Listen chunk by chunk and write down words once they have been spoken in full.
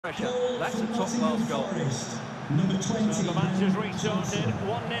Pressure. That's a top-class goal. Number 20. So the match has restarted.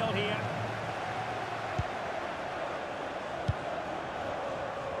 1-0 here.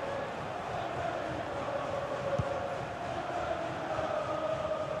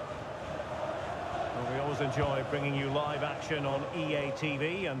 Well, we always enjoy bringing you live action on EA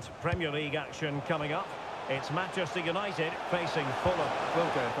TV and Premier League action coming up. It's Manchester United facing Fulham.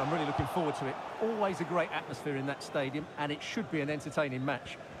 Well, Gareth, I'm really looking forward to it. Always a great atmosphere in that stadium, and it should be an entertaining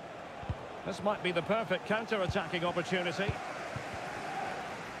match. This might be the perfect counter-attacking opportunity. He's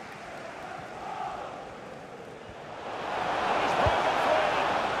broken free.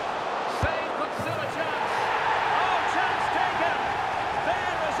 Save, but still a chance. Oh, chance taken.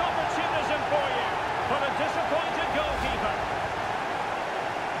 There is opportunism for you, but a disappointed goalkeeper.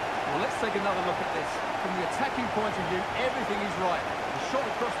 Well, let's take another look at this. From the attacking point of view, everything is right. The shot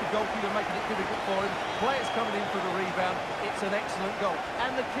across the goalkeeper making it difficult for him. Players coming in for the rebound. It's an excellent goal.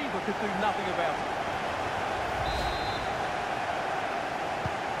 And the keeper could do nothing about it.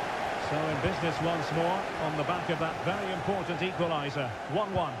 So in business once more, on the back of that very important equaliser.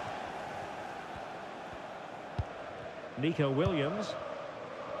 1-1. Nico Williams.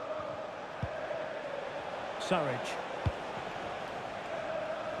 Surridge.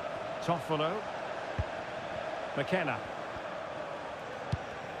 Toffolo. McKenna.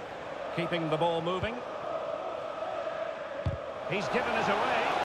 Keeping the ball moving. He's given us away.